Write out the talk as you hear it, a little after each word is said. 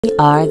We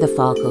are the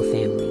Falco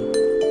family.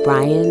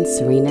 Brian,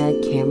 Serena,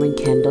 Cameron,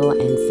 Kendall,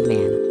 and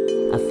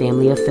Savannah, a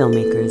family of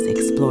filmmakers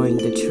exploring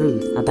the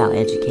truth about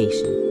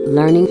education,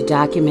 learning to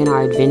document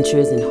our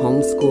adventures in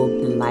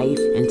homeschool and life,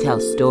 and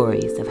tell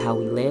stories of how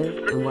we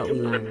live and what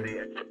we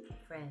learn.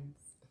 Friends,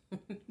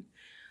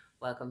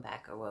 welcome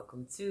back or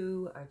welcome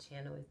to our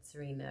channel. It's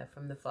Serena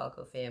from the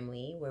Falco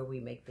family, where we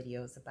make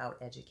videos about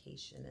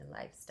education and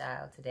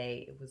lifestyle.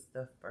 Today, it was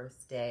the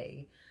first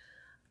day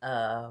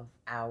of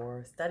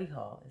our study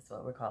hall, is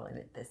what we're calling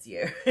it this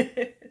year.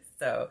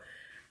 So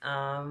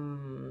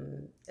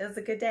it was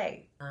a good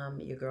day.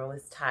 Your girl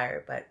is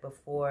tired, but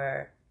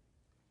before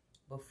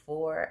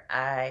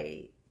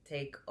I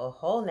take a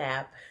whole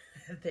nap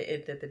at the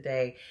end of the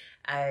day,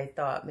 I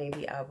thought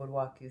maybe I would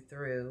walk you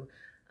through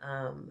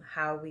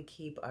how we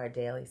keep our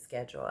daily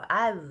schedule.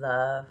 I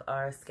love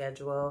our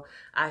schedule.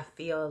 I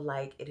feel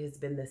like it has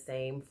been the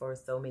same for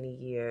so many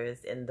years,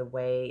 and the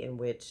way in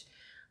which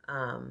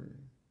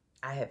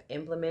I have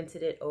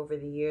implemented it over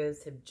the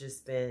years has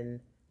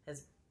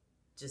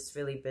just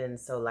really been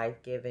so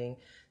life-giving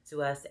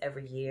to us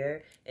every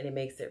year, and it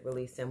makes it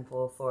really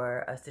simple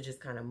for us to just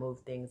kind of move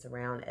things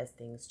around as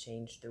things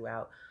change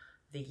throughout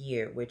the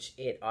year, which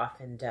it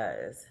often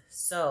does.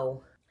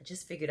 So I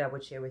just figured I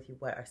would share with you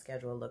what our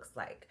schedule looks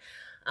like.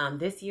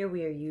 This year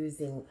we are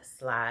using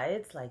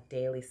slides, like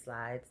daily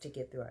slides, to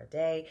get through our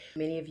day.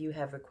 Many of you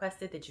have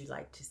requested that you'd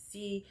like to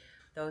see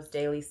those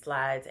daily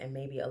slides and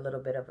maybe a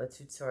little bit of a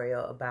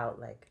tutorial about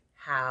like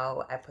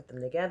how I put them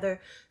together.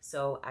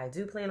 So I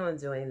do plan on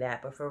doing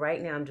that, but for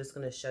right now I'm just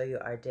going to show you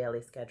our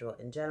daily schedule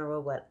in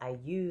general, what I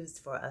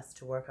used for us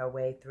to work our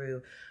way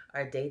through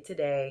our day to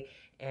day,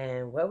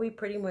 and what we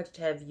pretty much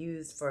have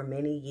used for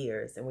many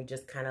years, and we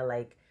just kind of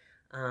like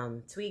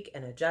tweak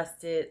and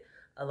adjust it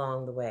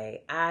along the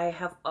way. I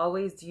have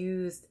always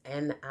used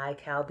an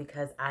iCal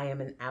because I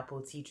am an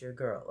Apple teacher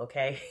girl,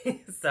 okay?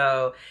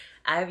 So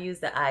I've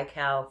used the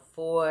iCal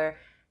for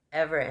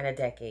ever and a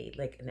decade,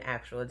 like an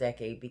actual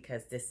decade,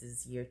 because this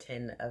is year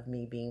 10 of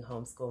me being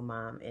homeschool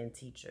mom and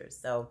teacher.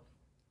 So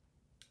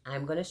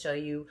I'm going to show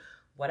you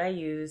what I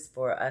use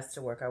for us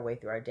to work our way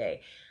through our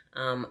day.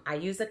 I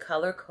use a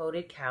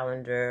color-coded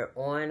calendar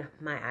on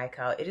my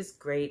iCal. It is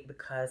great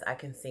because I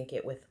can sync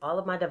it with all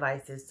of my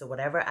devices. So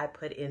whatever I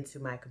put into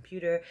my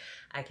computer,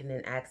 I can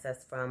then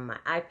access from my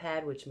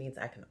iPad, which means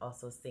I can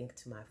also sync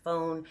to my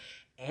phone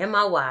and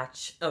my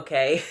watch,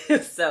 okay?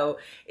 So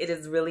it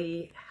is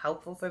really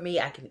helpful for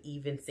me. I can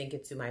even sync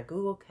it to my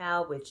Google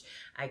Cal, which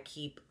I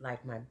keep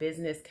like my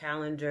business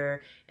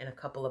calendar and a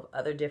couple of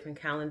other different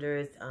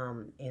calendars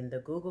in the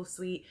Google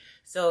Suite.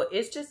 So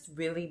it's just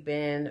really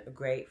been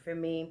great for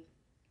me.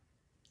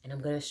 And I'm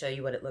going to show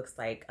you what it looks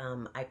like.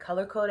 I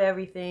color code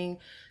everything.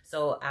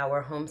 So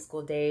our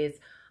homeschool days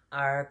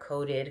are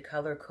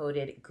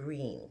color-coded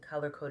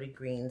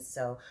green.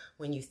 So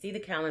when you see the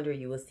calendar,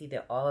 you will see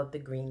that all of the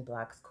green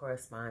blocks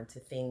correspond to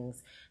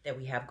things that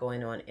we have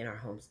going on in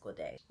our homeschool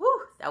day. Woo,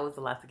 that was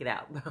a lot to get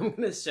out, but I'm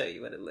going to show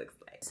you what it looks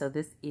like. So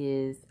this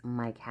is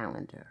my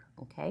calendar,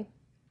 okay?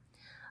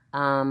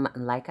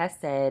 Like I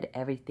said,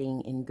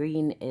 everything in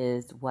green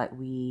is what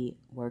we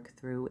work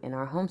through in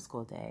our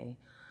homeschool day.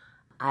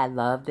 I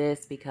love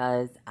this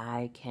because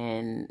I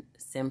can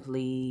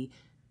simply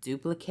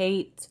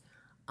duplicate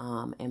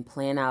and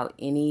plan out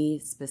any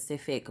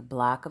specific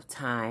block of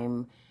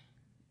time,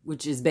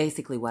 which is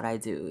basically what I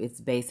do. It's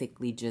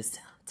basically just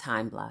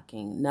time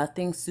blocking.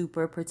 Nothing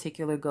super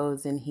particular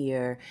goes in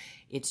here.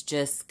 It's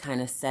just kind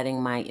of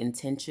setting my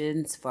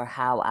intentions for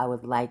how I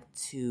would like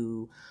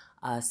to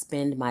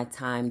spend my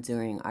time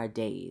during our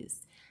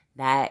days.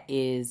 That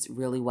is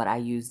really what I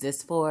use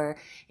this for.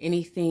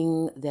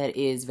 Anything that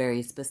is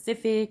very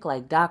specific,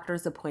 like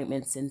doctor's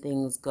appointments and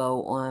things,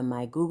 go on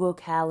my Google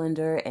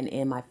Calendar and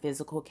in my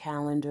physical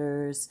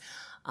calendars.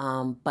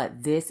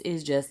 But this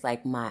is just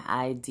like my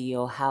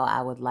ideal, how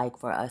I would like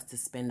for us to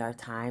spend our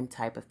time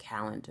type of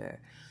calendar.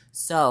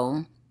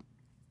 So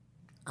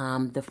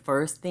the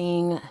first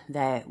thing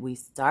that we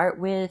start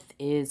with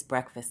is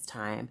breakfast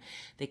time.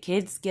 The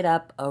kids get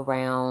up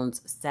around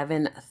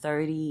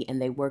 7:30 and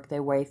they work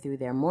their way through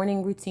their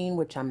morning routine,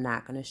 which I'm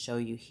not going to show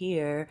you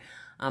here,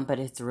 but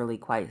it's really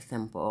quite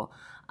simple.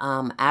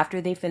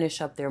 After they finish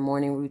up their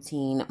morning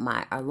routine,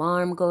 my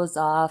alarm goes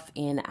off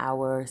in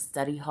our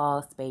study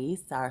hall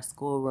space, our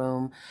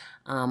schoolroom,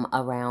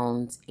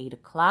 around 8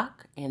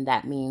 o'clock, and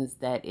that means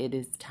that it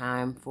is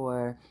time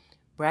for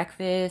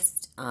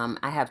breakfast.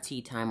 I have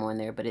tea time on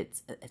there, but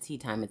tea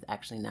time is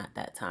actually not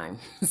that time.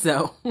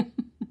 So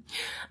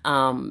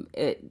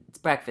it's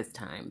breakfast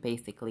time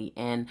basically,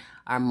 and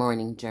our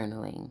morning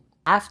journaling.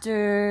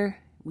 After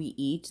we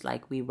eat,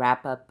 like we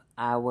wrap up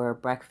our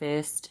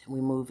breakfast,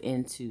 we move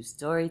into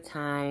story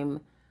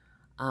time.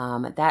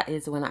 That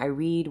is when I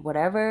read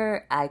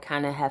whatever I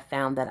kind of have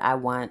found that I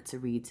want to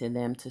read to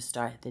them to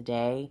start the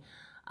day.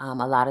 A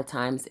lot of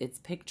times it's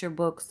picture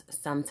books.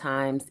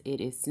 Sometimes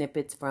it is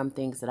snippets from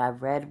things that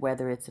I've read,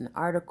 whether it's an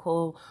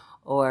article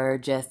or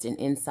just an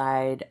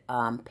inside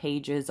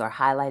pages or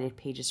highlighted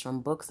pages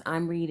from books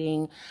I'm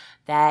reading,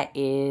 that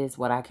is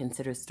what I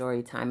consider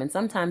story time. And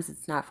sometimes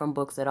it's not from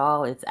books at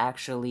all. It's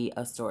actually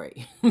a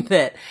story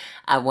that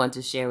I want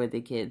to share with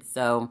the kids.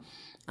 So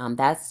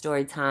that's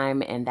story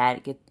time, and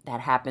that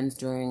happens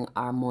during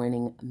our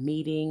morning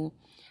meeting.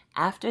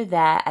 After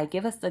that, I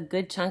give us a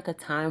good chunk of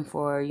time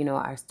for,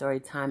 our story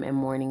time and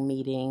morning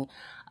meeting.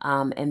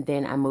 And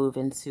then I move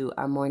into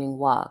our morning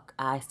walk.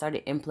 I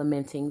started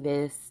implementing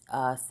this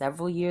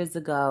several years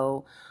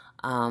ago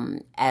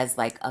as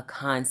like a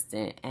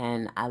constant,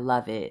 and I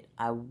love it.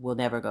 I will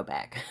never go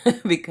back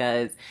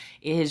because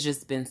it has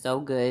just been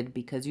so good,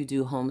 because you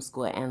do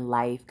homeschool and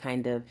life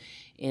kind of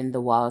in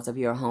the walls of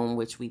your home,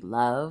 which we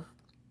love.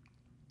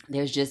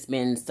 There's just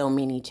been so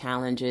many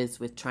challenges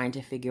with trying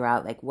to figure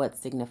out like what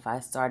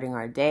signifies starting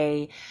our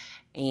day.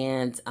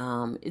 And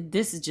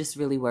this just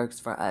really works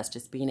for us.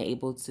 Just being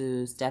able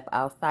to step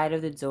outside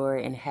of the door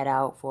and head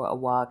out for a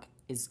walk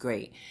is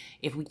great.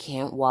 If we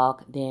can't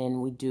walk,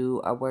 then we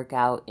do our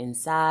workout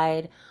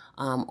inside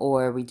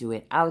or we do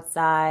it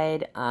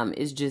outside.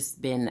 It's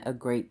just been a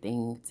great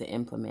thing to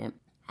implement.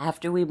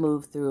 After we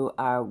move through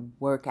our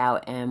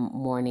workout and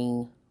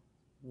morning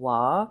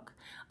walk,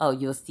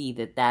 you'll see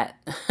that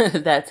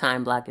that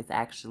time block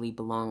actually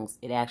belongs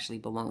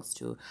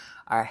to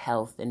our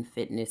health and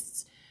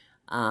fitness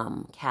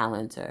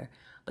calendar.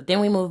 But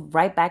then we move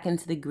right back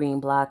into the green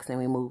blocks, and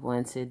we move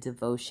on to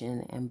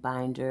devotion and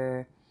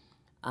binder,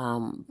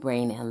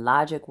 brain and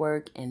logic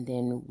work, and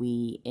then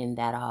we end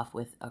that off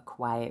with a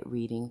quiet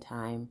reading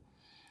time.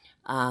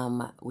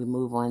 We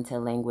move on to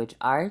language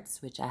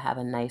arts, which I have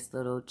a nice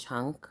little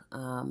chunk,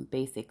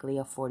 basically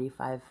a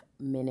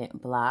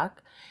 45-minute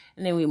block.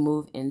 And then we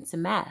move into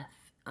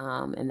math,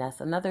 and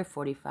that's another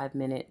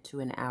 45-minute to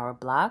an hour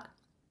block.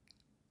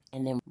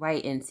 And then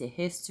right into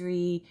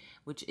history,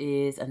 which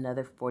is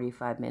another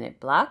 45-minute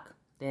block.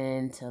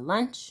 Then to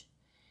lunch.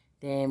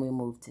 Then we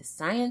move to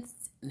science.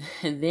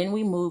 Then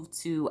we move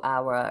to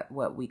our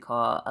what we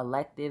call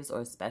electives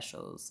or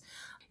specials.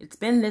 It's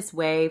been this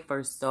way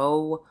for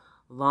so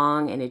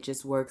long, and it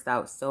just works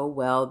out so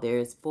well.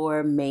 There's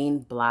 4 main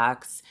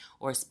blocks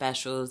or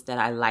specials that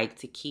I like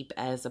to keep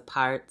as a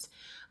part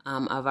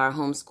of our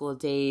homeschool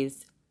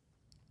days.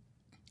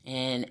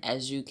 And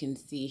as you can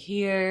see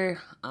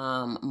here,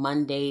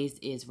 Mondays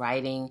is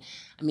writing.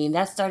 I mean,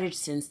 that started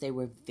since they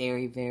were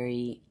very,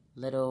 very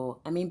little.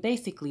 I mean,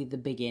 basically the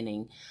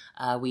beginning.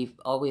 We've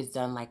always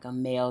done like a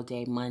mail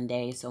day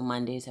Monday. So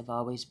Mondays have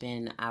always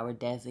been our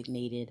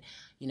designated,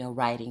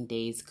 writing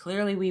days.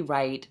 Clearly we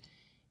write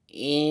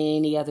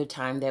any other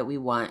time that we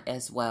want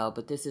as well,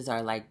 but this is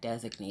our like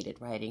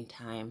designated writing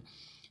time.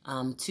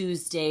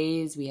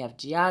 Tuesdays we have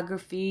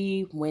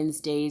geography.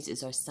 Wednesdays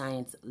is our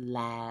science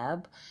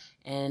lab,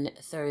 and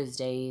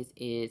Thursdays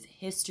is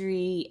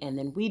history. And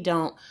then we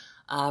don't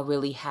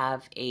really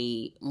have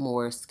a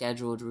more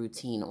scheduled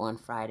routine on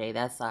Friday.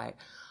 That's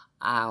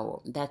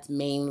that's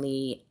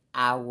mainly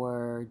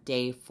our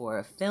day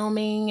for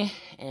filming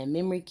and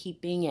memory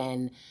keeping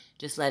and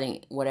just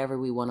letting whatever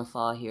we want to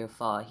fall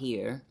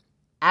here.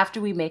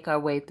 After we make our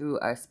way through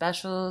our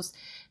specials,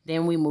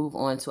 then we move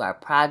on to our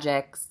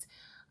projects.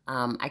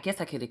 I guess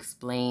I could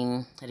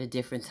explain at a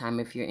different time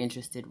if you're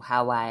interested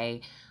how I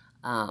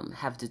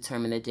have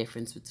determined the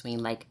difference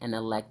between like an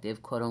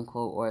elective, quote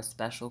unquote, or a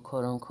special,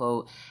 quote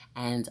unquote,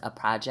 and a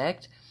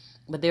project.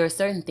 But there are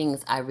certain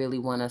things I really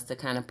want us to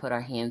kind of put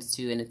our hands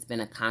to, and it's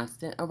been a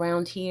constant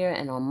around here.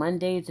 And on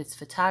Mondays, it's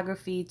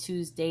photography.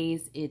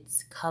 Tuesdays,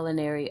 it's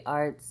culinary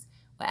arts.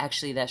 Well,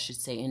 actually, that should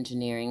say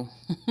engineering.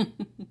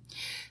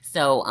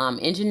 So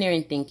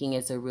engineering thinking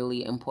is a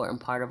really important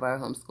part of our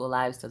homeschool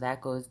lives, so that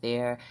goes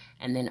there.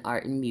 And then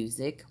art and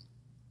music.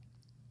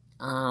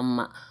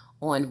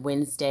 On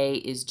Wednesday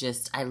is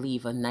just, I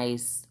leave a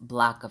nice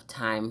block of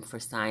time for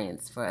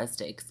science for us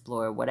to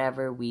explore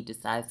whatever we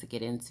decide to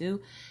get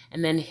into.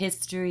 And then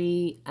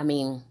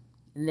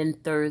and then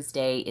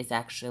Thursday is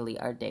actually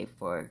our day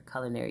for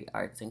culinary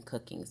arts and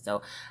cooking.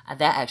 So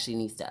that actually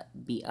needs to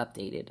be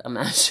updated. I'm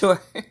not sure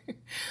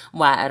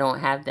why I don't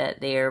have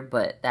that there,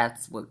 but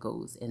that's what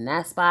goes in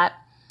that spot.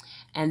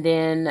 And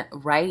then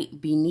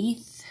right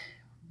beneath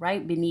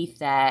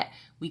that,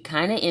 we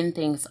kind of end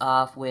things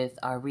off with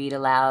our read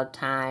aloud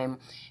time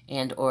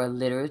and or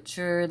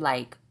literature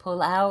like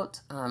pull out.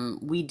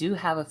 We do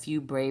have a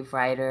few Brave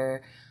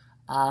Writer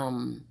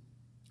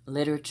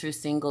literature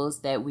singles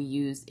that we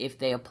use if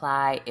they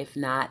apply. If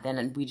not,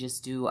 then we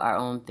just do our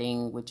own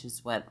thing, which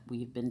is what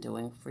we've been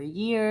doing for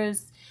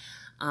years.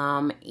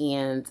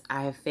 And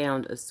I have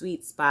found a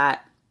sweet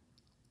spot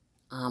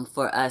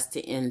for us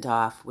to end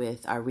off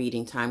with our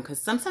reading time,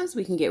 because sometimes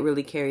we can get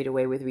really carried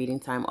away with reading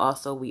time.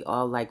 Also, we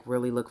all like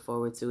really look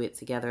forward to it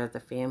together as a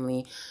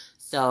family.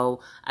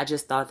 So I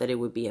just thought that it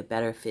would be a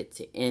better fit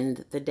to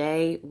end the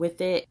day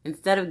with it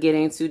instead of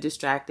getting too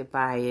distracted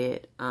by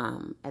it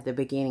at the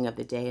beginning of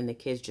the day and the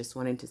kids just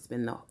wanting to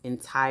spend the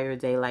entire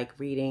day like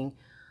reading.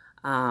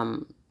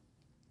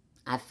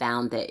 I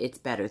found that it's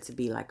better to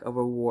be like a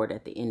reward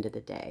at the end of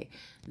the day.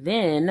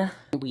 Then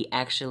we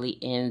actually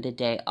end the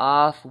day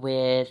off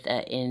with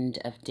an end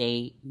of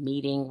day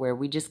meeting where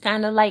we just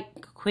kind of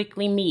like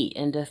quickly meet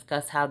and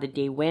discuss how the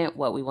day went,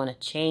 what we want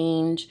to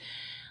change,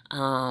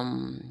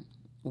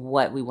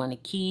 what we want to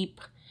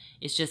keep.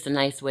 It's just a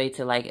nice way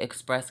to like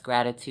express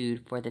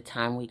gratitude for the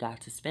time we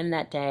got to spend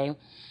that day.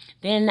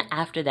 Then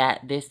after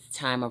that, this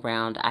time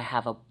around, I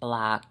have a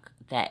block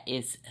that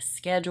is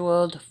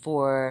scheduled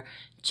for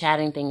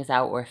chatting things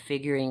out or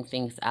figuring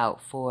things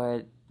out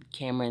for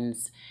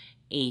Cameron's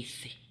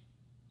 8th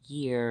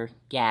year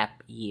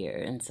gap year.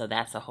 And so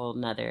that's a whole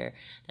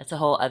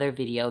other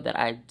video that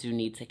I do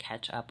need to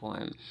catch up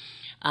on.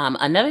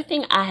 Another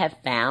thing I have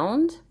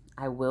found,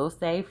 I will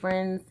say,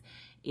 friends,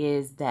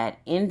 is that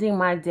ending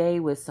my day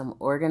with some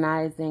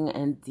organizing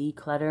and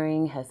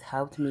decluttering has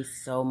helped me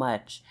so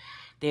much.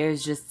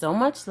 There's just so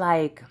much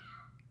like,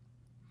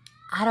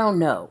 I don't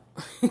know.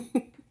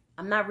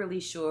 I'm not really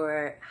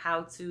sure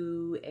how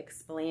to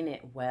explain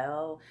it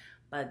well,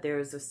 but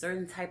there's a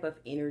certain type of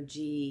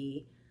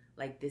energy,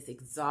 like this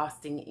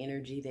exhausting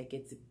energy that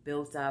gets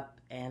built up,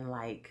 and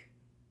like,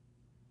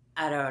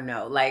 I don't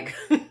know, like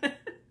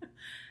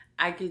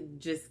I could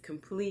just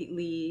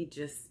completely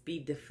just be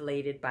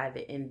deflated by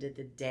the end of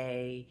the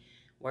day,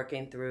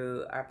 working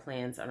through our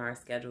plans on our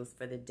schedules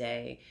for the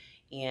day.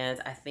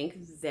 And I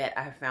think that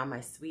I found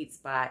my sweet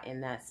spot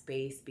in that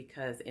space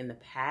because in the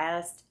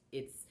past,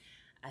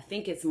 I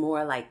think it's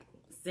more like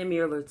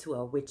similar to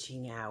a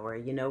witching hour.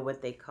 You know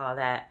what they call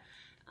that?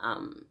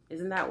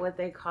 Isn't that what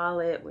they call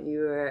it when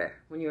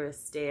you're a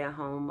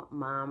stay-at-home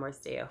mom or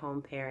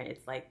stay-at-home parent?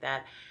 It's like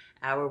that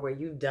hour where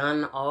you've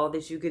done all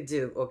that you could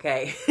do,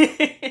 okay?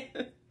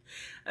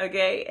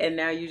 Okay, and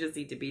now you just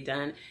need to be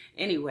done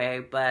anyway.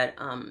 But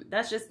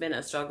that's just been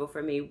a struggle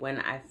for me when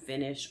I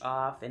finish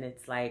off and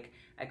it's like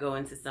I go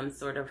into some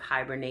sort of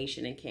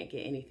hibernation and can't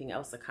get anything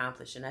else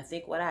accomplished. And I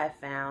think what I have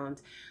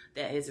found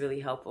that is really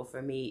helpful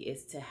for me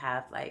is to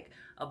have like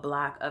a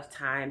block of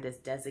time that's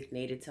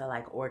designated to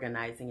like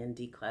organizing and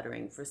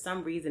decluttering. For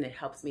some reason, it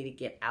helps me to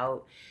get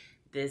out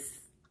this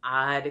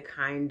odd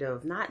kind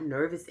of, not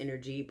nervous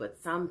energy, but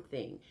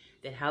something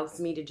that helps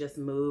me to just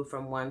move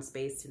from one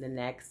space to the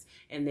next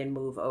and then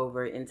move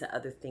over into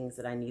other things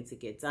that I need to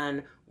get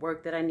done,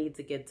 work that I need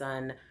to get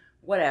done,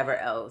 whatever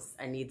else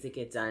I need to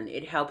get done.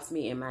 It helps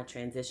me in my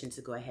transition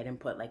to go ahead and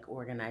put like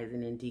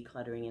organizing and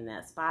decluttering in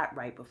that spot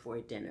right before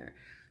dinner.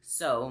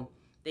 So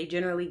they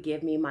generally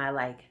give me my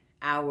like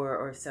hour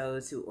or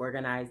so to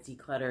organize,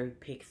 declutter,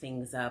 pick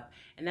things up.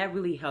 And that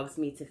really helps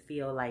me to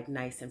feel like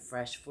nice and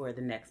fresh for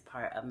the next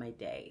part of my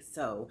day.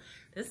 So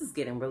this is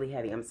getting really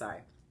heavy. I'm sorry.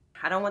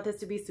 I don't want this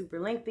to be super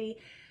lengthy.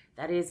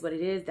 That is what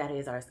it is. That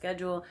is our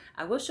schedule.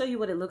 I will show you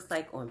what it looks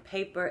like on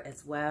paper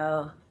as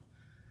well.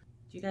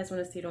 Do you guys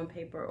want to see it on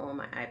paper or on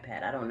my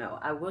iPad? I don't know.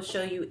 I will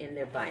show you in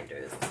their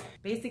binders.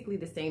 Basically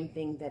the same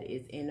thing that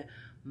is in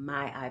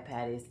my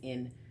iPad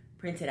is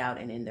printed out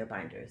and in their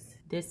binders.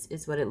 This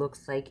is what it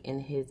looks like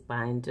in his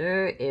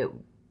binder. It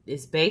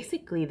is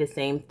basically the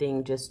same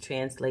thing, just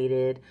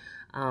translated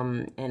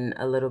and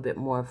a little bit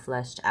more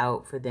fleshed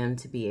out for them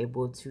to be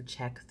able to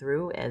check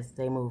through as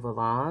they move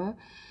along.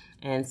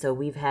 And so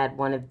we've had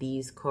one of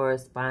these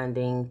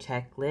corresponding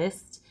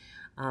checklists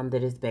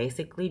that is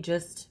basically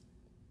just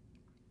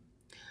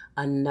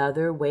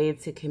another way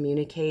to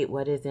communicate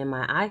what is in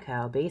my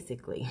iCal,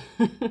 basically.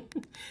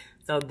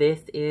 So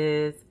this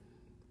is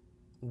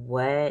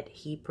what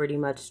he pretty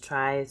much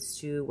tries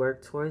to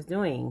work towards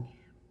doing.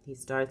 He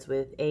starts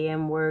with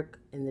AM work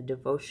in the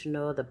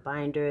devotional, the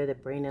binder, the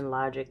brain and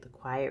logic, the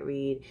quiet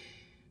read,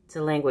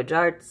 to language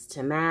arts,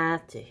 to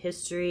math, to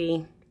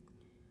history,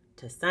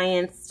 to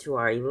science, to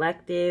our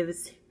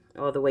electives,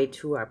 all the way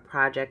to our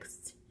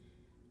projects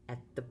at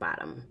the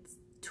bottom. It's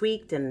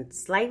tweaked and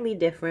slightly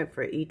different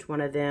for each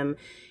one of them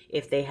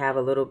if they have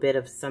a little bit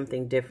of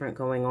something different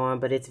going on,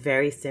 but it's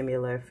very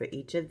similar for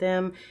each of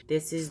them.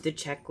 This is the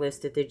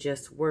checklist that they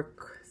just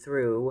work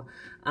through.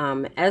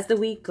 As the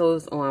week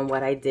goes on,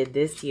 what I did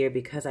this year,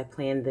 because I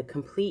planned the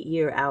complete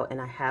year out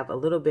and I have a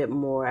little bit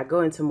more, I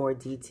go into more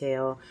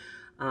detail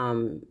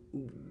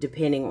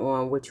depending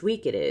on which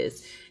week it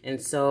is.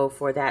 And so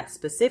for that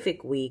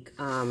specific week,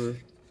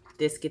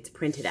 this gets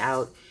printed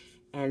out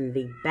and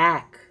the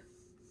back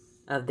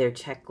of their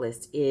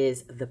checklist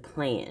is the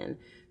plan.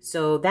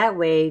 So that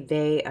way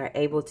they are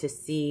able to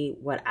see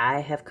what I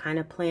have kind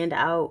of planned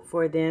out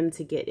for them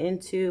to get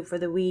into for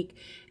the week,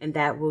 and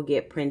that will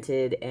get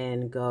printed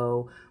and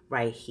go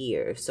right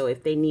here. So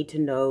if they need to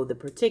know the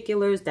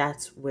particulars,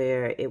 that's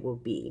where it will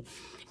be.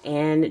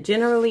 And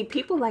generally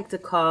people like to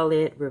call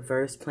it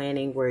reverse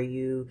planning, where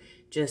you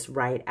just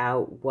write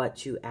out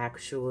what you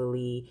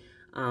actually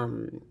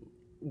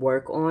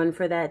work on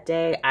for that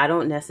day. I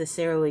don't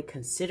necessarily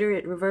consider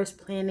it reverse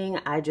planning.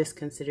 I just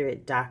consider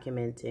it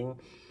documenting.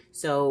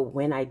 So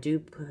when I do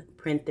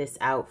print this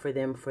out for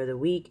them for the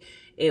week,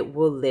 it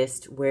will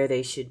list where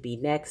they should be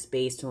next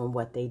based on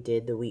what they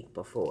did the week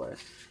before.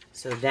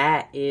 So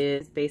that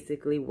is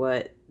basically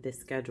what the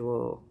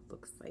schedule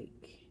looks like.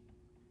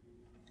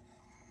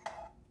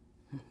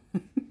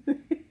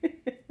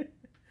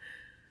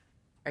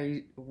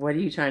 What are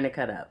you trying to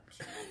cut up?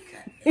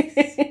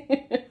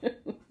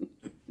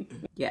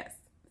 Yes,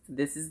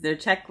 this is their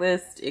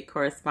checklist. It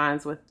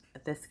corresponds with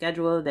the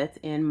schedule that's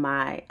in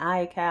my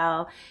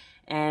iCal.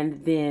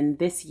 And then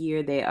this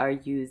year they are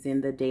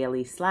using the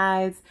daily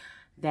slides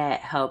that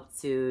help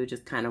to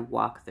just kind of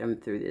walk them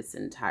through this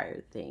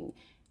entire thing,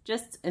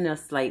 just in a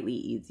slightly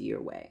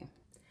easier way.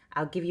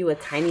 I'll give you a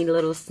tiny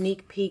little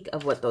sneak peek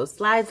of what those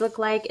slides look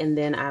like, and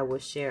then I will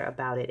share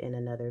about it in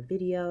another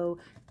video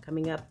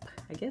coming up,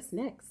 I guess,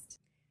 next.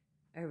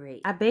 All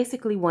right. I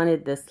basically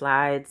wanted the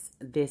slides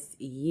this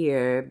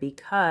year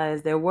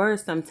because there were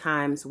some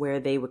times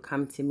where they would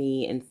come to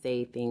me and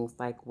say things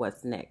like,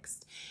 what's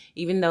next?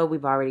 Even though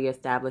we've already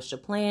established a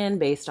plan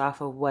based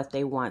off of what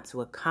they want to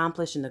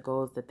accomplish and the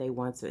goals that they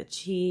want to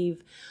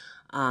achieve.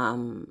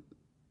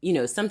 You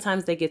know,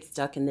 sometimes they get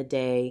stuck in the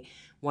day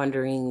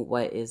wondering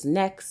what is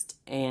next,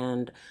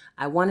 and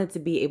I wanted to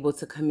be able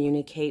to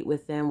communicate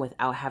with them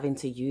without having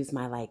to use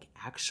my like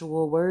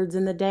actual words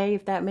in the day,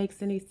 if that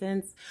makes any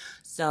sense.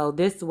 So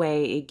this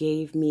way it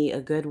gave me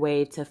a good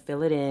way to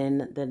fill it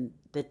in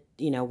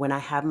you know, when I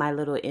have my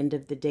little end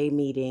of the day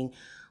meeting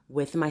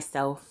with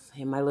myself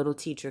in my little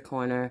teacher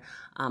corner,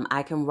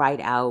 I can write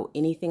out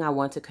anything I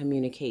want to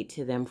communicate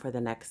to them for the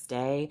next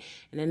day.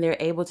 And then they're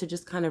able to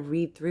just kind of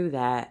read through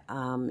that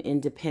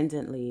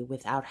independently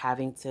without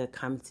having to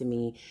come to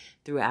me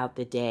throughout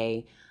the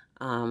day.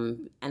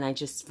 And I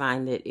just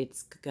find that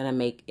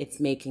it's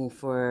making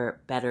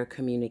for better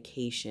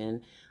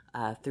communication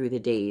through the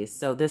days.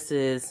 So this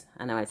is,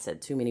 I know I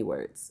said too many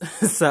words.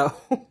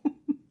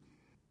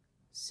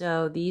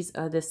 So these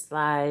are the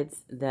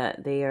slides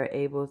that they are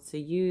able to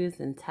use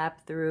and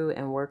tap through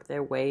and work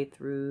their way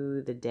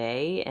through the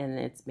day. And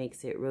it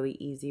makes it really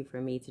easy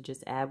for me to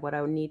just add what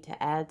I would need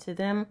to add to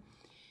them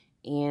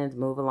and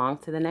move along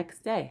to the next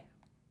day.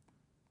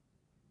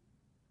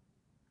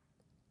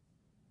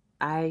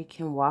 I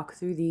can walk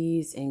through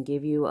these and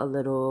give you a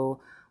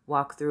little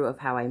walkthrough of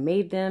how I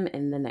made them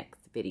in the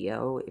next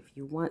video if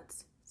you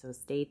want. So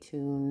stay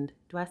tuned.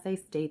 Do I say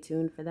stay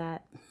tuned for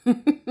that?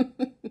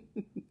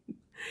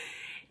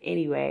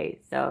 Anyway,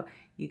 so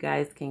you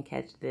guys can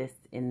catch this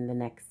in the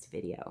next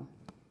video.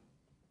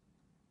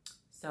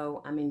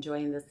 So I'm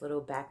enjoying this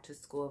little back to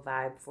school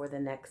vibe for the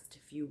next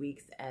few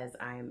weeks as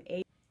I am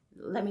able.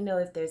 Let me know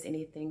if there's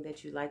anything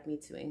that you'd like me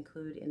to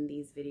include in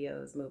these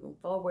videos moving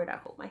forward. I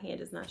hope my hand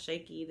is not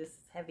shaky. This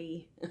is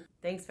heavy.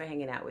 Thanks for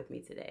hanging out with me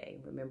today.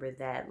 Remember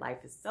that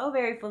life is so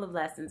very full of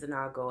lessons, and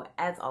our goal,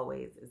 as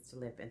always, is to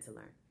live and to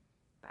learn.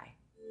 Bye.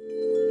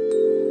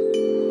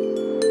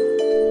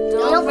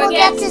 Don't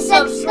forget to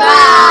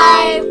subscribe.